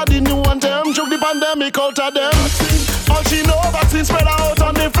 This one are the new one them. Juke the pandemic out of them. All she know, vaccine spread out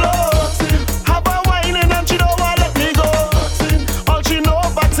on the floor. Have a whining and she don't want let me go. All she know,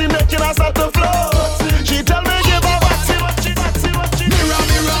 vaccine making us at the floor. She tell me give her vaccine, what she. Mirror,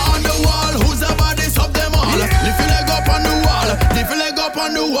 mirror on the wall, who's the baddest of them all? Lift your leg up on the wall, lift your leg up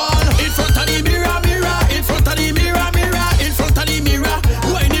on the wall. In front of the mirror, mirror, in front of the mirror, mirror, in front of the mirror,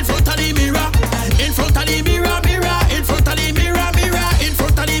 wine in front of the mirror, in front of the mirror, mirror, in front of the mirror, mirror, in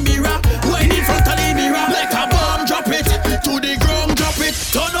front of the mirror, wine in front of the mirror. Like a bomb, drop it to the ground, drop it.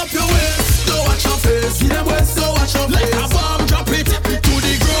 Turn up your waist, don't watch your face. Give them waist, don't watch your face. Like a bomb, drop it to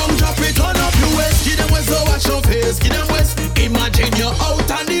the ground, drop it. Turn up your waist, give them waist, don't watch your face. Give them waist. Imagine you're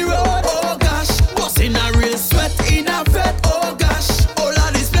out on the road, oh gosh. Busting a real sweat in a vet, oh gosh. All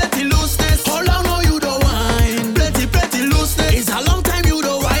of this plenty looseness. How long now you don't whine? Plenty, plenty looseness. It's a long time you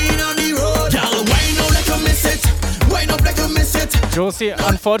don't whine on the road. Y'all whine up like you miss it. Whine up like you miss it. Josie,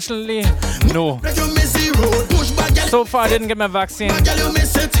 unfortunately, no. Like you miss the road. Push back, girl. So far, I didn't get my vaccine. Girl, you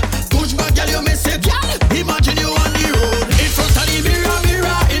miss it. Push back, girl, you miss it. Imagine you on the road. In front of the mirror,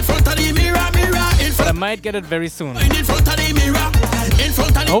 mirror. In front of the mirror, mirror. In front I might get it very soon. in front of the mirror. In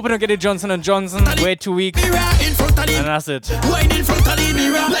front of I'm hoping to get it Johnson & Johnson. Wait 2 weeks. the mirror. In front of the And that's it. wine in front of the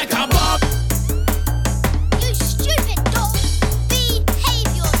mirror. Like a bomb. You stupid dog.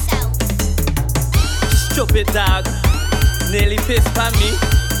 Behave yourself. Stupid dog. Nearly pissed on me.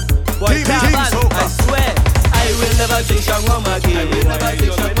 Boy, I swear. I will never drink Shanghai again.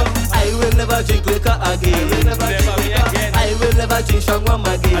 I will never drink liquor again. I will never drink Shanghai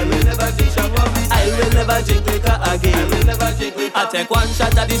again. I will never drink liquor again. I take one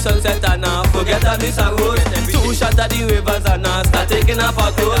shot at the sunset and I forget at the road. 2 shots at the rivers and I start taking a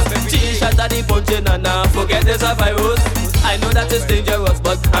photos. 3 shots at the punching and I forget there's a virus. I know that it's dangerous,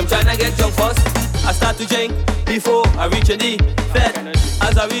 but I'm trying to get drunk first. I start to drink before I reach in the fed.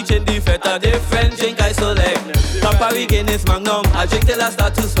 As I reach in the fed, a different drink I select. Campari Guinness Magnum, I drink till I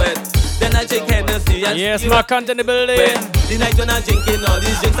start to sweat. Then I drink Hennessy and Yes, my content in the building. the night when I'm drinking all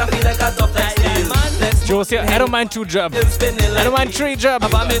these drinks, I feel like a tough time steel. Josie, I don't mind 2 jobs. I don't mind 3 jobs. I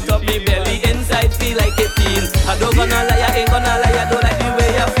vomit up me belly, inside feel like it feels. I don't gonna lie, I ain't gonna lie, I don't like the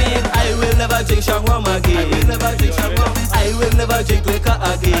way I feel. I will never drink Shanghai again. I will never drink liquor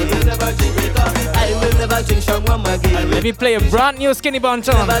again. I will never drink Shanghai again. Let me play a brand new Skinny Bun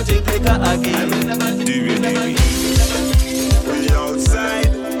song. Never drink liquor again. We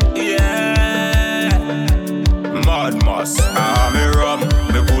outside, yeah. Mad Moss, me rum,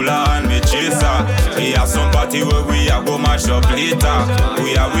 me cooler and me chaser. We have some party where we a go mash up later.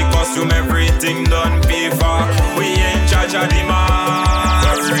 We have we costume, everything done pay for. We in charge of the man.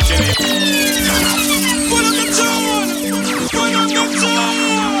 We're reaching it. Pull up the tune, pull up the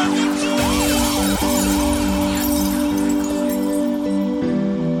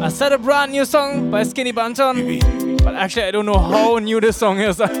I said a brand new song by Skinny Banton, but actually I don't know how new this song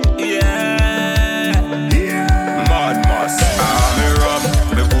is. Yeah. Mad Moss, me rum,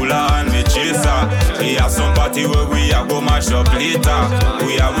 me cooler and me chaser. We have some party where we a go mash up later.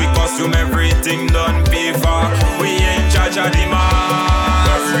 We have we costume, everything done pay for. We in charge of the man.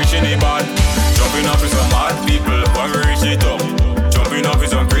 We're reaching the bad, jumping up with some mad people. When we reach the top, jumping up with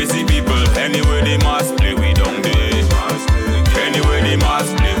some crazy people. Anyway they must play, we don't do. Anyway they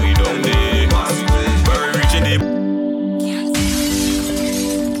must play, we don't do. We're reaching the.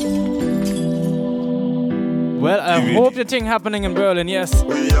 Well, I hope the thing happening in Berlin, yes.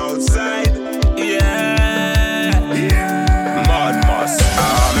 We outside, yeah. Mad Moss,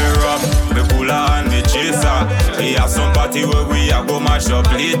 me rum, me cooler and me chaser. We have some party where we a go mash up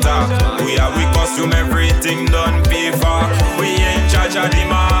later. We have we costume, everything done pay for. We in charge of the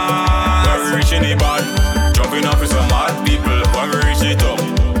man. We're reaching the bad, jumping up with some mad people. When we reach the top,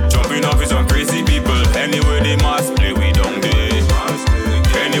 jumping up with some crazy people.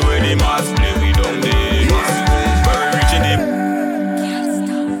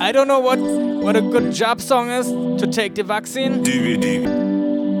 don't know what a good job song is to take the vaccine.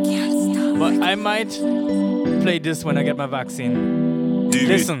 But I might play this when I get my vaccine.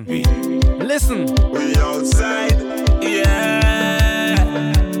 Listen. Listen. We outside,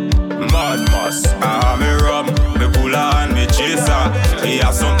 yeah. Madmas, me rum, me puller and me chaser. We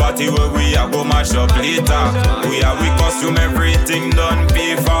have some party where we a go mash up later. We have we costume, everything done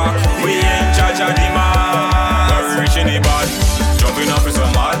pay for. We in charge of the man. When we reaching the bad, jumping up with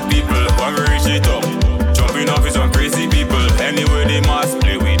some mad people. When we reach it up, jumping up with some crazy people. Anyway they must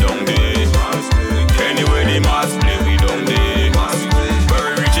play, we don't day. Anyway they must play, we don't day. When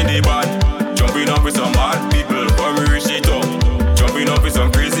we reaching the bad, jumping up with some mad people. When we reach it up, jumping up with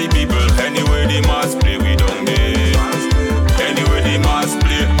some crazy people. Anyway they must play, we don't day. Anyway they must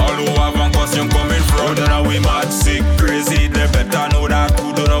play. All who have one costume coming from, don't know we mad sick crazy. They better know that.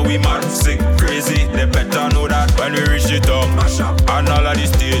 Who don't know we mad sick crazy. They better know that. When we reach it up, and all of the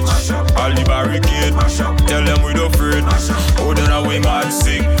stage, all the barricade, tell them we don't afraid. Who don't know we mad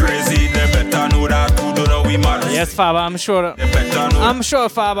sick crazy. They better know that. Who don't know we mad. Yes, Faber, I'm sure. I'm sure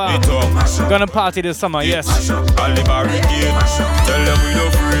Faber gonna party this summer. Yes. All the barricade, tell them we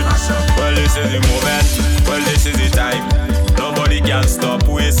don't afraid. Well, this is the moment. Well, this is the time. Nobody can stop.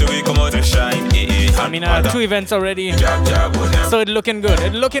 We so we come out to shine. I mean, I have 2 events already, so it's looking good.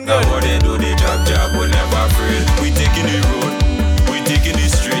 It's looking good. Nobody do the jab, we never afraid. We taking the road, we taking the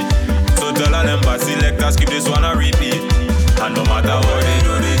street. So tell all them bad selectors keep this one a repeat. And no matter what they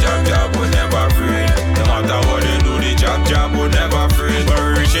do, the jab, we never afraid. No matter what they do, the jab, we never afraid. When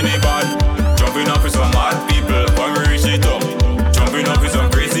we reaching the band, jumping up with some mad people. When we reach it up, jumping up with some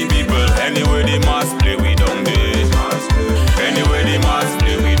crazy people. Anyway they must play, we don't day. Anyway they must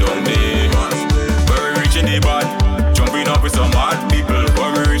play, we don't day. When we reaching the band, jumping up with some mad people.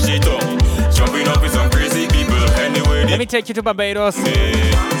 When we reach it up, jumping up with some crazy people. Anyway Let me take you to Barbados for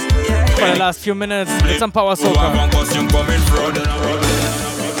the last few minutes with some power soca.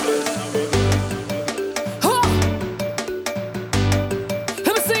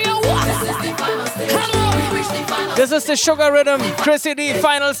 This is the Sugar Rhythm, Chrissy D,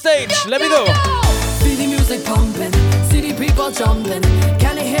 final stage. Let me go. See the music pumping, see the people jumping.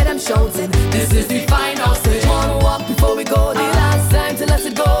 Can you hear them shouting? This is the final stage. Wanna walk before we go. The last time to let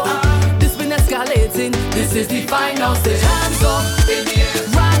it go. This been escalating. This is the final stage. Hands up in the air,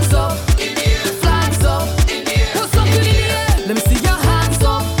 hands up in the air, flags up in the air. What's up in the air? Let me see your hands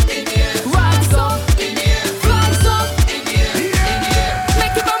up in the air, hands up in the air, flags up in the air, in the air.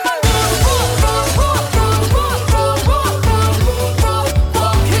 Make it bang bang roll, roll, roll, roll, roll, roll, roll, roll, roll, roll,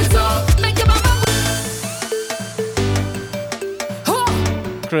 walk it up. Make it bang bang.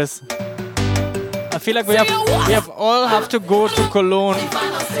 Chris, I feel like we have all have to go to Cologne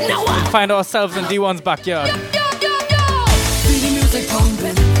and find ourselves in D1's backyard. See the music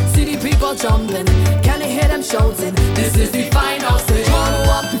pumping, see the people jumping. Can you hear them shouting? This is the final stage. Wanna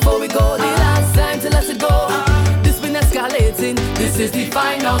walk before we go. The last time to let it go. This been escalating. This is the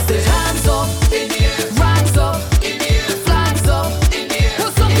final stage. Hands up in the air, hands up in the air, flags up in the air.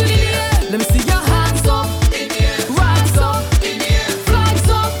 What's up in the air? Let me see your hands up in the air, hands up in the air, flags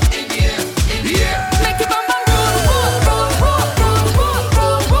up in the air, in the air. Make it bang bang roll, roll, roll, roll, roll,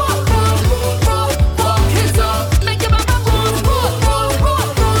 roll, roll, roll, roll, roll, walk it up. Make it bang bang roll, roll, roll, roll,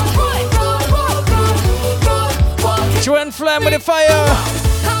 roll, roll, roll, roll, roll, walk it up. Joanne Flam with the fire.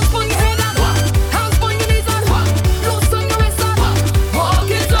 Hands for your head and hands for your knees and loose on your waist and walk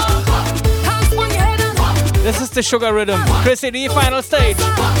it up. Hands for your head and This is the Sugar Rhythm, Chrissy D, final stage.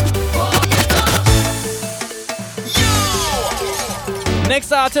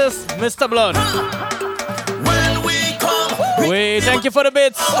 Next artist, Mr. Blood. Wait, thank you for the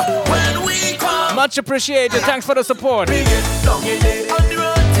bits. Much appreciated. Thanks for the support.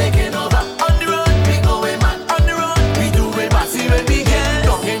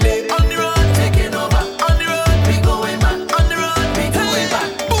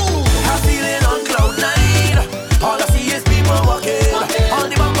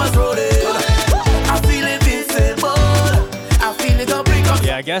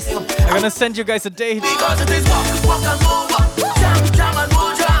 Yeah, I guess I'm gonna send you guys a date. Because it is walk and move, jam and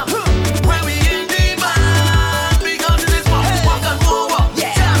move, jam. When we in demand, because it is walk and move,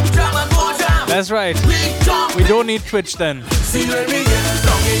 jam and move, jam. That's right. We don't need Twitch then. See where we get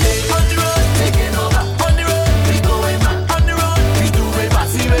long in it. On the road, taking over. On the road, we going back. On the road, we do it back.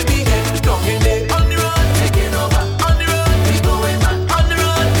 See where we get long in it. On the road, taking over. On the road, we going back. On the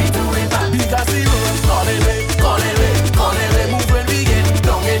road, we do it back. Because the road, call it way, call it way, call it way. Move when we get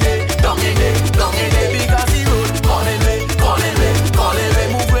long in it, long in it, long in it. Because the road, call it way, call it way, call it way.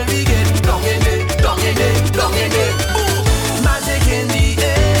 Move when we get long in it, long in it, long in it. Ooh, magic in the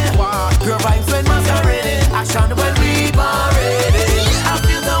air.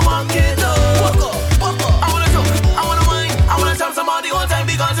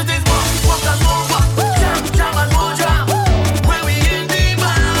 it is walk and move, jam and more jam. When we in the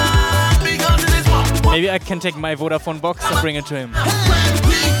band, because it is walk. Maybe I can take my Vodafone box and bring it to him. When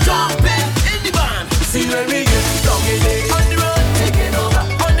we jumping in the band, see where we get down in it. On the road, taking over.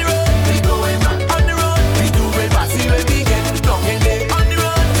 On the road, we going back. On the road, we doing back. See where we get down in it. On the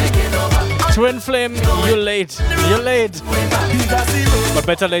road, taking over. Twin Flame, you're late. You're late. But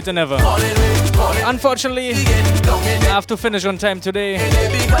better late than never. Unfortunately, I have to finish on time today.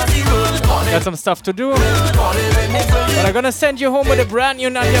 Got some stuff to do. But I'm gonna send you home with a brand new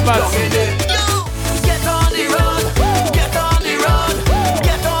Nadia Butts. Get on the road, get on the road,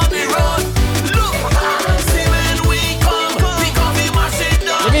 get on the road. Look, see when we come we mash it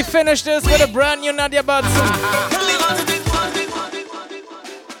down. Let me finish this with a brand new Nadia Butts.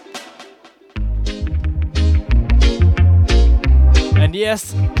 And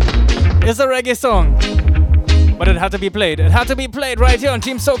yes, it's a reggae song, but it had to be played. It had to be played right here on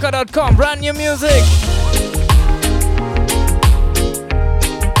TeamSoca.com. Brand new music.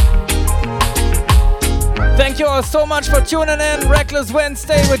 Thank you all so much for tuning in. Reckless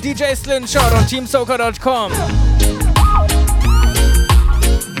Wednesday with DJ Slingshot on TeamSoca.com.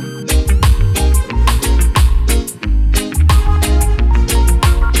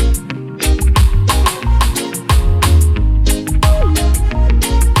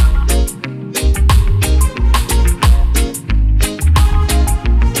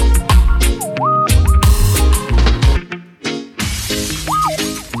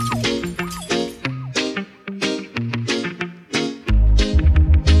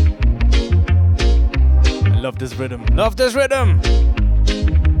 Love this rhythm.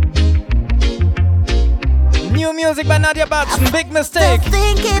 New music by Nadia Butts. Big mistake.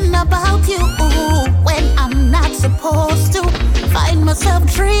 Thinking about you when I'm not supposed to. Find myself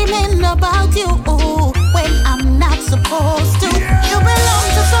dreaming about you when I'm not supposed to. You belong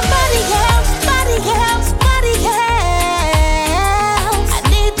to somebody else, somebody else, somebody else. I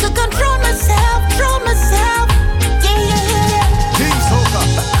need to control myself, control myself. Yeah. Team Soca.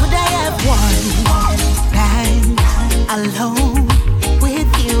 Could I have one night alone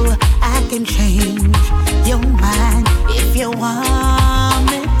with you? I can change your mind if you want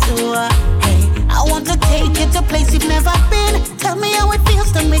me to. Hey, I want to take you to a place you've never been. Tell me how it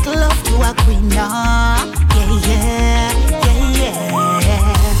feels to make love to a queen. Yeah. I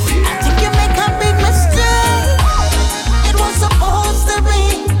think you make a big mistake. It was supposed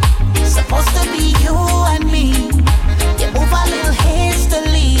to be you and me. You move a little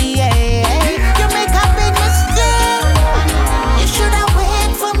hastily. Yeah. You make a big mistake. You should have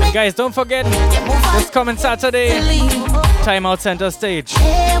waited for me. Guys, don't forget this coming Saturday, Time Out Center Stage.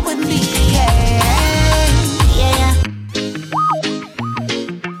 With me. Yeah.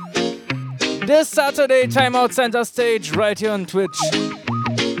 This Saturday, Time Out Center Stage, right here on Twitch.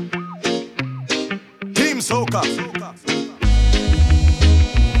 Team Soca.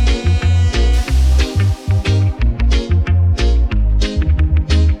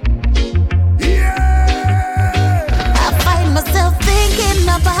 I find myself thinking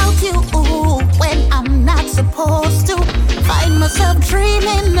about you when I'm not supposed to. Find myself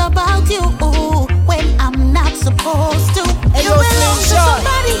dreaming about you when I'm not supposed to. You belong to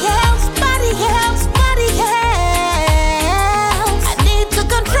somebody else, somebody else, somebody else. I need to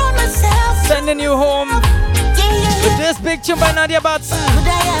control myself. Sending you home with this big tune by Nadia Butts. Could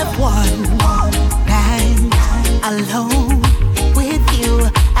I have one night alone with you?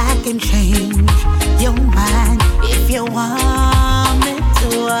 I can change your mind if you want me to.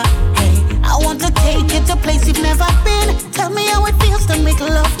 Hey, I want to take you to a place you've never been. Tell me how it feels to make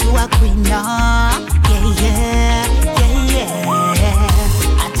love to a queen. Yeah.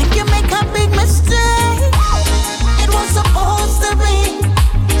 I think you make a big mistake. It was supposed to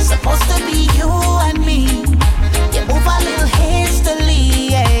be you and me. You move a little hastily.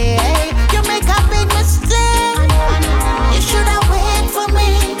 Yeah. You make a big mistake. You should have waited for me.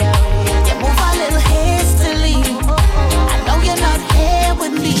 You move a little hastily. I know you're not here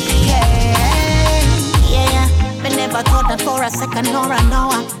with me. Yeah. Me never thought that for a second or an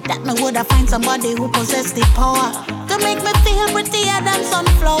hour that me would have find somebody who possessed the power to make me feel prettier than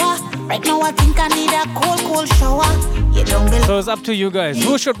sunflower. Right now I think I need a cold shower. You don't believe. So it's up to you guys.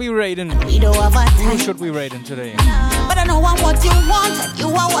 Who should we raiding? We don't have a time. Who should we raiding today? But I know I'm what you want, and you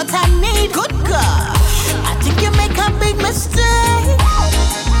are what I need. Good God, I think you make a big mistake.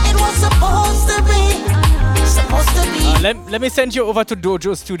 It was supposed to be. Let me send you over to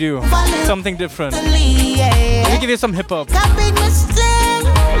Dojo Studio. Something different. Yeah. Let me give you some hip hop. A big mistake.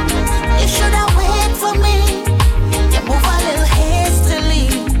 You should have waited for me. You move a little hastily.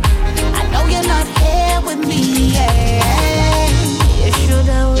 I know you're not here with me. Yeah. You should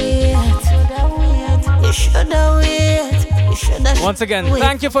have Once again,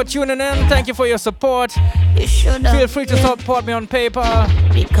 thank you for tuning in. Thank you for your support. Feel free to support me on PayPal.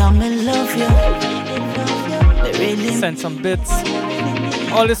 Send some bits.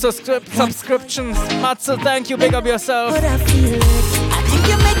 All the subscriptions. Matsu, thank you. Big up yourself. I think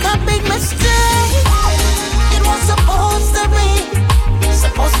you make a big mistake. It was supposed to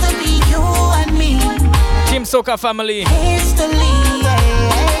be you and me. Team Soca family.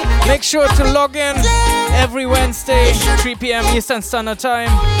 Make sure to log in every Wednesday, 3 p.m. Eastern Standard Time.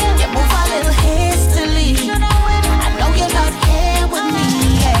 You move a little hastily. I know you're not here with me.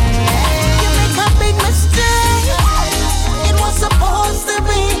 You make a big mistake. It was supposed to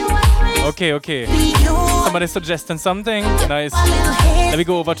be. Okay. Somebody suggesting something. Nice. Let me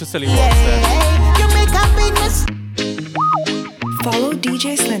go over to Silly Walks then. You make a big mistake. Follow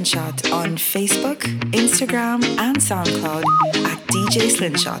DJ Slingshot on Facebook, Instagram, and SoundCloud at DJ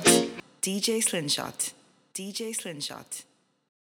Slingshot. DJ Slingshot. DJ Slingshot.